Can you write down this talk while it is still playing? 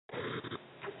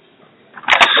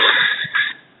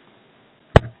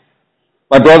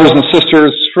My brothers and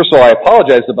sisters, first of all, I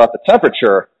apologize about the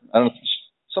temperature. I don't know if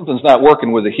something's not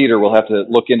working with the heater. We'll have to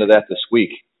look into that this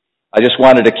week. I just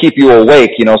wanted to keep you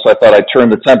awake, so I thought I'd turn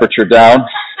the temperature down.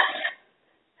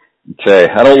 Okay,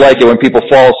 I don't like it when people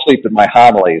fall asleep in my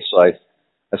homilies, so I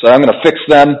said I'm going to fix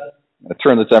them. I'm going to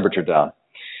turn the temperature down.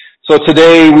 So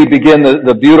today we begin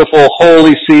the beautiful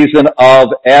holy season of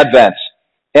Advent.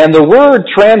 And the word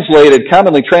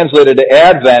commonly translated to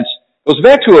Advent, goes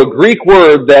back to a Greek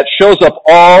word that shows up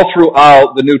all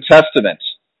throughout the New Testament.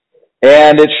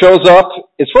 And it shows up,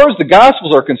 as far as the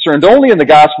Gospels are concerned, only in the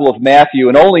Gospel of Matthew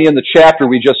and only in the chapter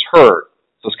we just heard.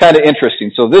 So it's kind of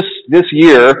interesting. So this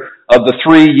year of the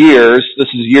 3 years, this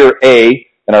is year A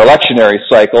in our lectionary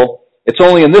cycle, it's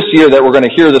only in this year that we're going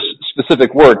to hear this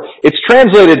specific word. It's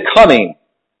translated coming,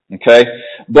 okay?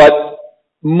 But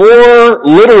more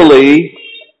literally,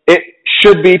 it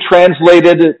should be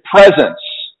translated presence.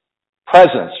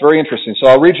 Presence, very interesting. So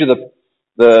I'll read you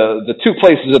the two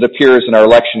places it appears in our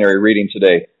lectionary reading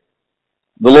today.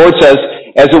 The Lord says,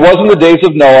 "As it was in the days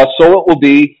of Noah, so it will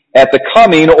be at the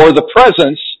coming or the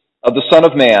presence of the Son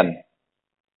of Man.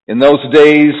 In those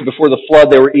days before the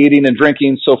flood, they were eating and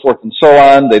drinking, so forth and so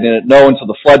on. They didn't know until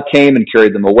the flood came and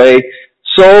carried them away.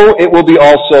 So it will be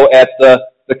also at the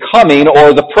coming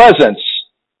or the presence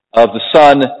of the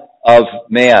Son of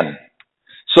Man."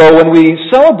 So when we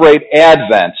celebrate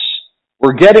Advent,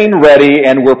 we're getting ready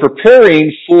and we're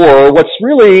preparing for what's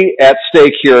really at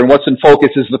stake here, and what's in focus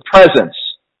is the presence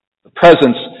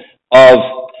of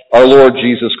our Lord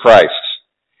Jesus Christ.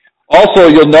 Also,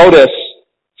 you'll notice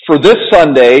for this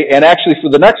Sunday, and actually for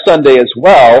the next Sunday as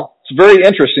well, it's very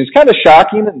interesting. It's kind of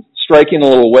shocking and striking a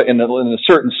little in a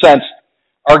certain sense.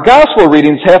 Our gospel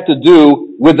readings have to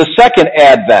do with the second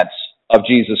advent of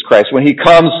Jesus Christ, when he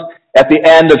comes at the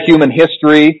end of human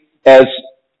history as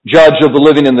judge of the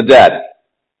living and the dead.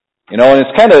 And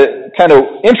it's kind of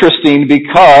interesting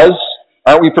because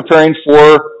aren't we preparing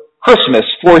for Christmas,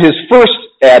 for his first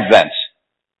advent?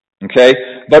 Okay?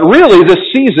 But really this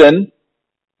season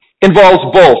involves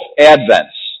both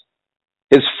advents.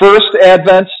 His first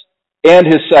advent and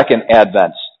his second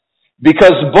advent.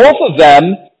 Because both of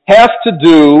them have to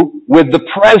do with the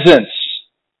presence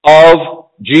of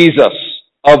Jesus,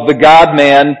 of the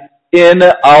God-man in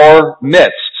our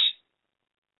midst.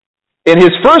 In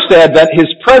his first advent, his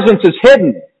presence is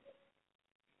hidden.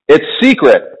 It's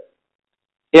secret.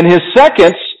 In his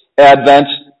second advent,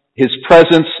 his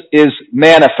presence is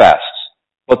manifest.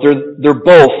 But they're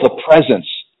both the presence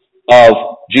of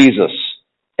Jesus.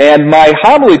 And my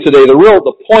homily today,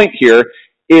 the point here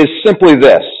is simply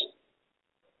this.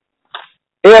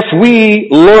 If we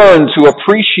learn to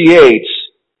appreciate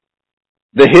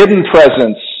the hidden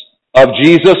presence of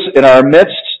Jesus in our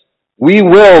midst, we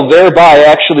will thereby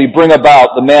actually bring about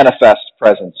the manifest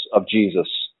presence of Jesus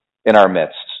in our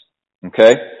midst.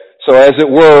 Okay? So as it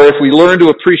were, if we learn to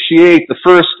appreciate the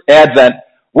first advent,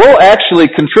 we'll actually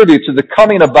contribute to the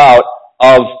coming about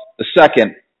of the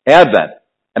second advent.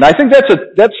 And I think that's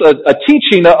a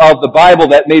teaching of the Bible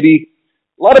that maybe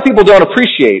a lot of people don't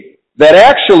appreciate, that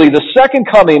actually the second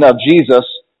coming of Jesus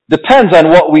depends on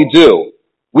what we do.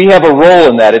 We have a role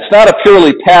in that. It's not a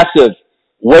purely passive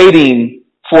waiting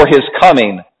for his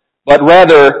coming, but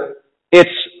rather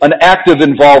it's an active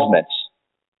involvement.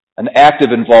 An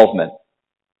active involvement.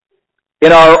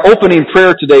 In our opening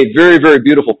prayer today, very, very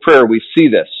beautiful prayer, we see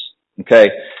this. Okay?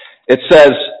 It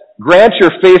says, "Grant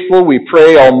your faithful, we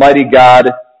pray, Almighty God,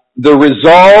 the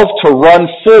resolve to run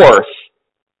forth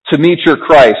to meet your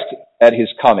Christ at his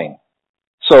coming."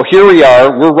 So here we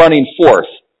are, we're running forth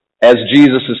as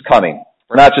Jesus is coming.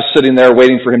 We're not just sitting there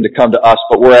waiting for him to come to us,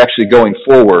 but we're actually going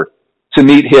forward to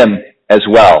meet him as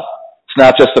well. It's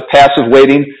not just a passive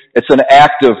waiting, it's an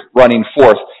active running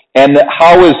forth. And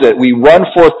how is it? We run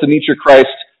forth to meet your Christ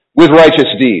with righteous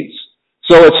deeds.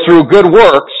 So it's through good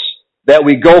works that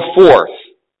we go forth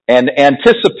and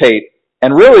anticipate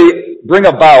and really bring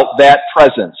about that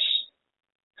presence.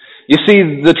 You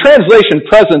see, the translation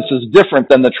presence is different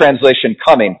than the translation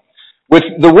coming. With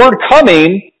the word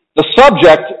coming, the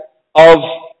subject of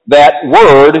that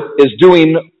word is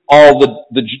doing all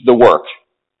the work.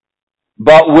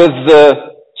 But with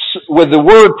the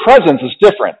word presence is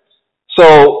different.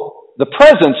 So the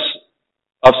presence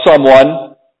of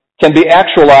someone can be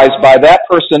actualized by that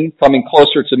person coming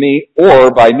closer to me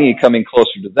or by me coming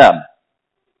closer to them.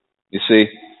 You see?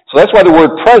 So that's why the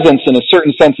word presence in a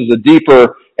certain sense is a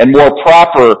deeper and more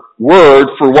proper word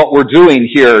for what we're doing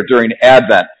here during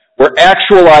Advent. We're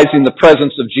actualizing the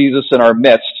presence of Jesus in our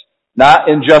midst, not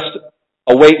in just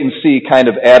a wait-and-see kind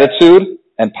of attitude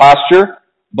and posture,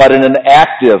 but in an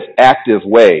active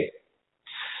way.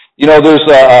 You know, there's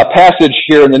a passage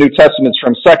here in the New Testament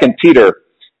from 2 Peter,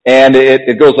 and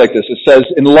it goes like this. It says,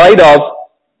 in light of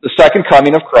the second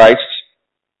coming of Christ,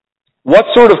 what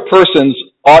sort of persons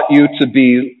ought you to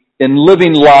be in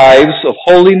living lives of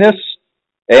holiness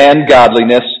and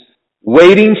godliness,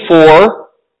 waiting for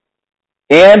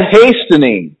and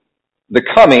hastening the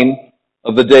coming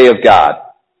of the day of God?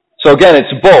 So again,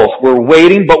 it's both. We're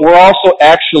waiting, but we're also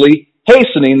actually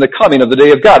hastening the coming of the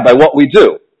day of God by what we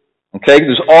do. Okay?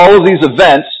 There's all of these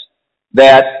events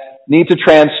that need to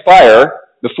transpire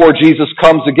before Jesus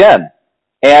comes again.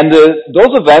 And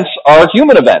those events are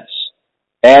human events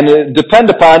and depend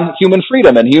upon human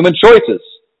freedom and human choices,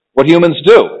 what humans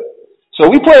do. So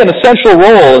we play an essential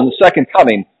role in the second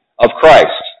coming of Christ.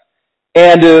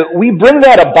 And we bring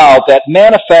that about, that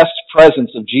manifest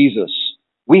presence of Jesus.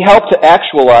 We help to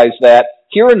actualize that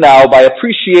here and now by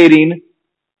appreciating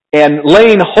and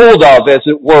laying hold of, as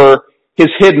it were, his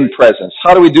hidden presence.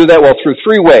 How do we do that? Well, through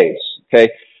three ways. Okay.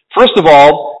 First of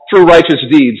all, through righteous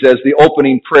deeds, as the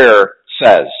opening prayer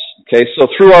says. Okay, so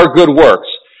through our good works.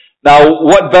 Now,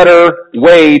 what better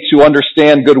way to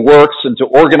understand good works and to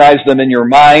organize them in your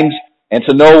mind and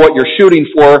to know what you're shooting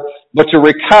for, but to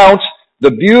recount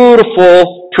the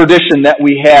beautiful tradition that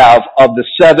we have of the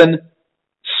 7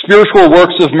 spiritual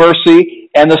works of mercy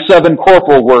and the 7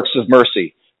 corporal works of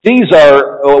mercy. These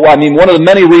are, one of the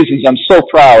many reasons I'm so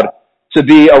proud to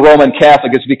be a Roman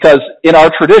Catholic is because in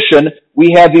our tradition,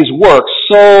 we have these works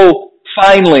so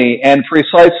finely and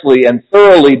precisely and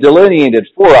thoroughly delineated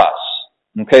for us.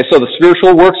 Okay, so the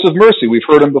spiritual works of mercy, we've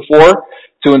heard them before,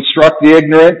 to instruct the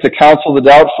ignorant, to counsel the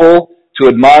doubtful, to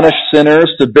admonish sinners,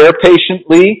 to bear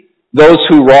patiently those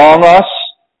who wrong us,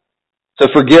 to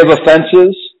forgive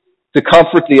offenses, to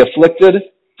comfort the afflicted,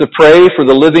 to pray for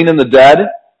the living and the dead.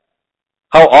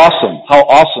 How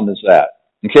awesome is that?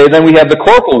 Okay, then we have the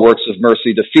corporal works of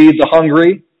mercy, to feed the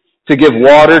hungry, to give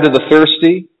water to the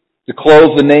thirsty, to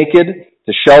clothe the naked,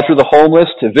 to shelter the homeless,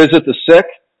 to visit the sick,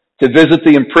 to visit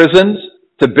the imprisoned,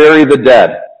 to bury the dead.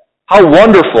 How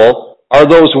wonderful are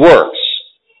those works?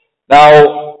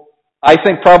 Now, I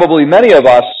think probably many of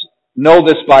us know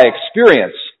this by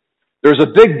experience. There's a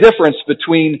big difference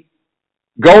between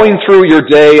going through your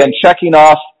day and checking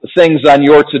off the things on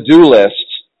your to-do list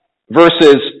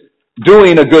versus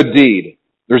doing a good deed.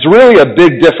 There's really a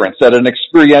big difference at an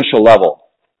experiential level.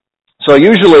 So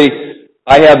usually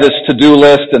I have this to-do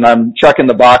list and I'm checking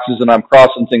the boxes and I'm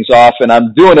crossing things off and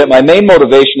I'm doing it. My main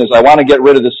motivation is I want to get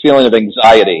rid of this feeling of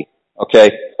anxiety.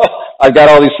 Okay? I've got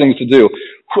all these things to do.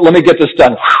 Let me get this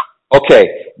done. Okay.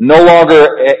 No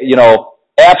longer,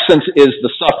 absence is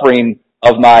the suffering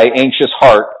of my anxious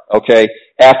heart, okay,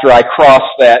 after I cross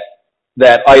that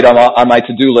item on my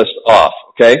to-do list off,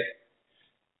 okay?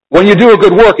 When you do a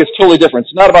good work, it's totally different.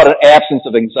 It's not about an absence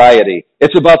of anxiety.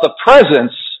 It's about the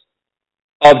presence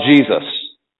of Jesus.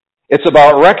 It's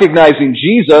about recognizing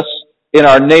Jesus in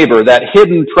our neighbor, that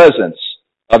hidden presence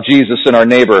of Jesus in our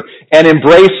neighbor, and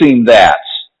embracing that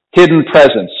hidden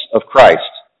presence of Christ.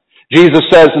 Jesus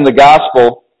says in the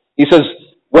gospel, he says,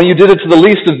 when you did it to the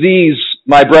least of these,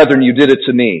 my brethren, you did it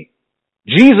to me.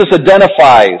 Jesus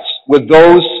identifies with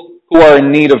those who are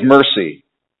in need of mercy,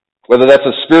 whether that's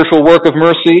a spiritual work of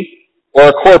mercy or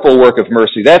a corporal work of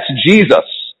mercy. That's Jesus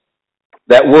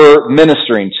that we're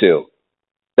ministering to.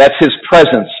 That's his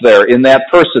presence there in that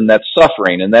person that's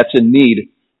suffering and that's in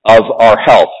need of our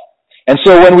help. And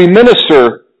so when we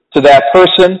minister to that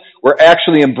person, we're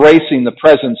actually embracing the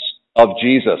presence of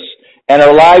Jesus. And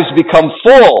our lives become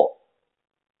full.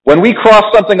 When we cross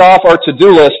something off our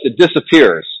to-do list, it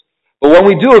disappears. But when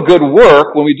we do a good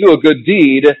work, when we do a good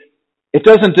deed, it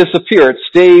doesn't disappear. It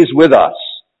stays with us.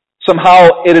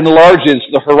 Somehow it enlarges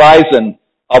the horizon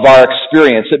of our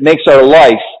experience. It makes our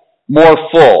life more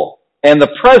full. And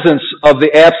the presence of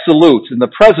the absolute and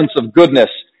the presence of goodness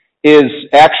is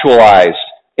actualized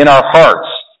in our hearts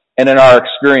and in our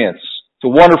experience. It's a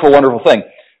wonderful, wonderful thing.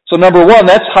 So number one,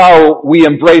 that's how we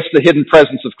embrace the hidden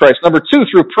presence of Christ. Number two,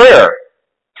 through prayer.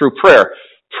 Through prayer.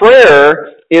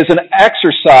 Prayer is an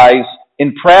exercise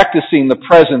in practicing the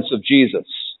presence of Jesus.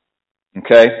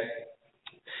 Okay?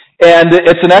 And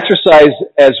it's an exercise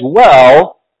as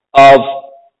well of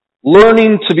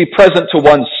learning to be present to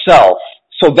oneself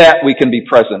so that we can be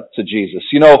present to Jesus.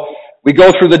 You know, we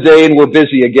go through the day and we're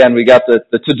busy again. We got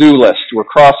the to-do list. We're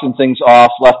crossing things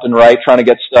off left and right, trying to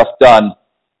get stuff done.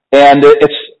 And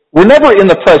we're never in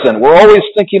the present. We're always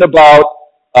thinking about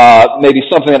maybe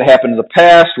something that happened in the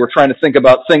past. We're trying to think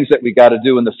about things that we got to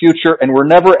do in the future, and we're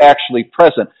never actually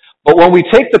present. But when we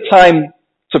take the time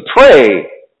to pray,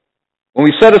 when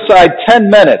we set aside 10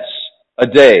 minutes a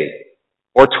day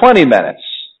or 20 minutes,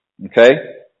 okay,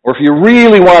 or if you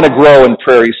really want to grow in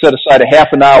prayer, you set aside a half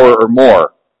an hour or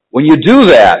more. When you do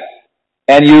that,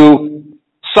 and you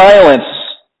silence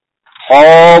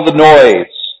all the noise,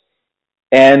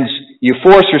 and you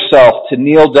force yourself to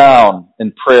kneel down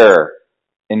in prayer,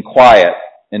 in quiet,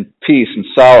 in peace, and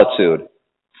solitude,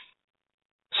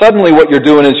 suddenly what you're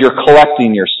doing is you're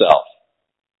collecting yourself.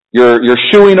 You're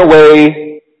shooing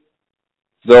away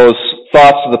those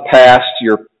thoughts of the past.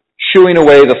 You're shooing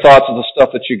away the thoughts of the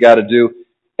stuff that you got to do.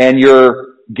 And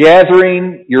you're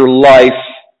gathering your life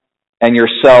and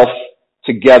yourself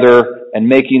together and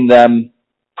making them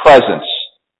presence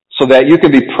so that you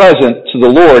can be present to the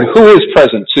Lord who is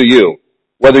present to you,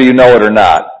 whether you know it or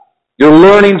not. You're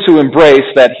learning to embrace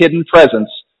that hidden presence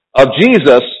of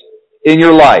Jesus in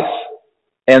your life.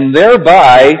 And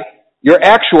thereby, you're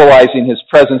actualizing His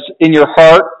presence in your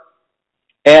heart,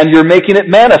 and you're making it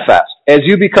manifest as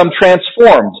you become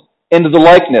transformed into the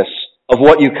likeness of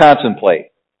what you contemplate,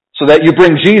 so that you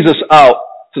bring Jesus out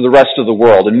to the rest of the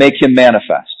world and make Him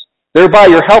manifest. Thereby,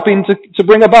 you're helping to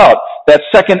bring about that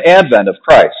second advent of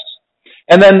Christ.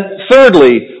 And then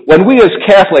thirdly, when we as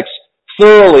Catholics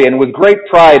thoroughly and with great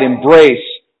pride embrace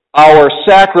our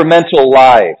sacramental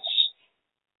lives,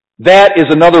 that is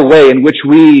another way in which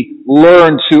we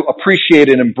learn to appreciate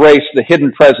and embrace the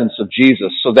hidden presence of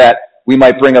Jesus so that we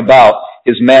might bring about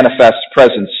His manifest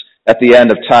presence at the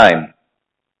end of time.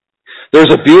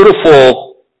 There's a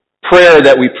beautiful prayer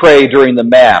that we pray during the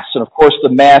Mass, and of course the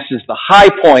Mass is the high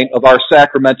point of our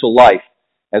sacramental life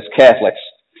as Catholics,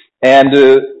 and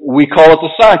we call it the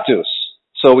Sanctus.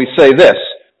 So we say this: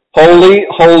 Holy,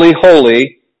 holy,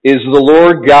 holy is the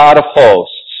Lord God of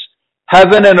hosts.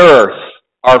 Heaven and earth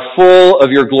are full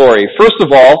of your glory. First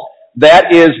of all,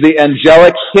 that is the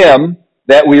angelic hymn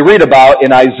that we read about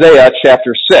in Isaiah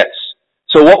chapter 6.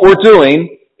 So what we're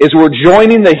doing is we're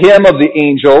joining the hymn of the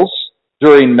angels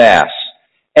during Mass.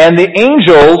 And the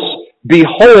angels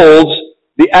behold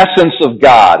the essence of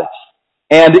God.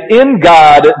 And in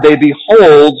God, they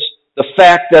behold the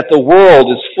fact that the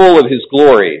world is full of His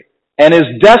glory and is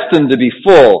destined to be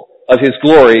full of His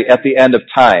glory at the end of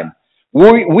time.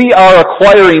 We are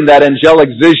acquiring that angelic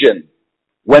vision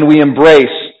when we embrace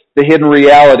the hidden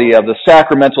reality of the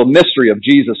sacramental mystery of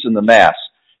Jesus in the Mass.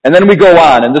 And then we go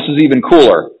on, and this is even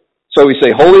cooler. So we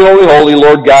say, Holy, holy, holy,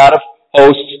 Lord God of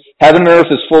hosts, heaven and earth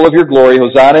is full of your glory,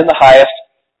 Hosanna in the highest.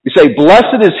 We say,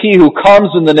 Blessed is he who comes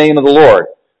in the name of the Lord.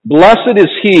 Blessed is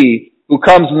he who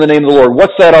comes in the name of the Lord.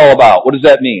 What's that all about? What does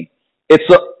that mean? It's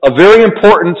a very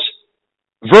important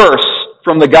verse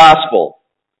from the Gospel.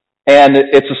 And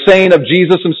it's a saying of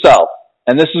Jesus Himself.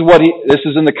 And this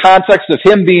is in the context of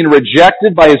Him being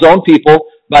rejected by His own people,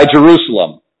 by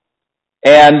Jerusalem.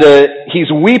 And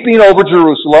He's weeping over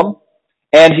Jerusalem,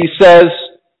 and He says,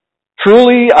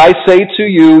 Truly I say to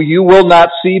you, you will not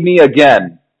see me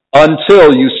again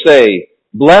until you say,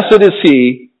 Blessed is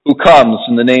he who comes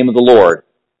in the name of the Lord.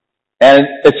 And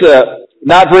it's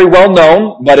not very well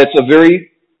known, but it's a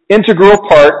very integral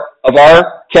part of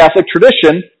our Catholic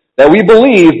tradition that we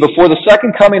believe before the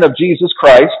second coming of Jesus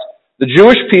Christ, the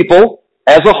Jewish people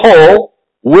as a whole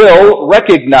will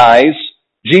recognize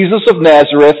Jesus of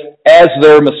Nazareth as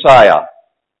their Messiah.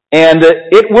 And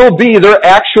it will be their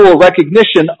actual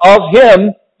recognition of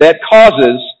Him that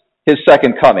causes His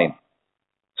second coming.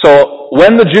 So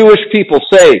when the Jewish people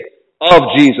say of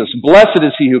Jesus, Blessed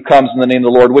is he who comes in the name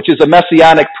of the Lord, which is a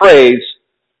messianic praise,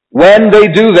 when they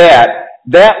do that,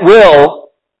 that will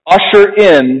usher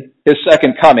in His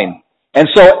second coming. And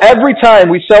so every time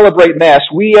we celebrate Mass,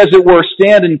 we, as it were,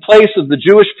 stand in place of the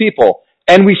Jewish people,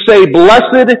 and we say,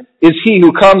 Blessed is he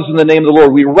who comes in the name of the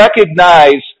Lord. We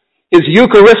recognize His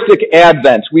Eucharistic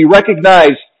advent. We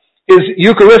recognize His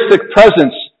Eucharistic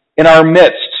presence in our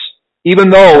midst, even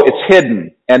though it's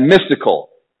hidden and mystical.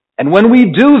 And when we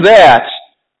do that,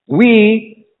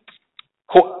 we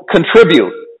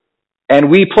contribute and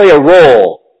we play a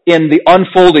role in the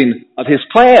unfolding of His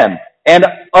plan and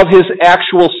of His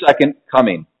actual second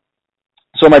coming.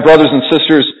 So my brothers and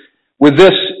sisters, with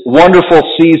this wonderful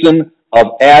season of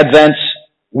Advent,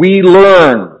 we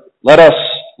learn, let us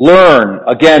learn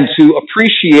again to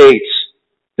appreciate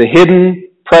the hidden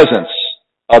presence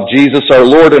of Jesus our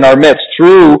Lord in our midst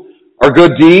through our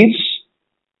good deeds,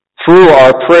 through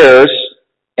our prayers,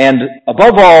 and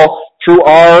above all, through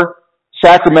our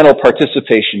sacramental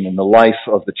participation in the life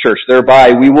of the church.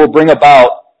 Thereby, we will bring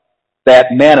about that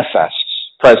manifest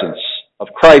presence of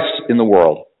Christ in the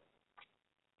world.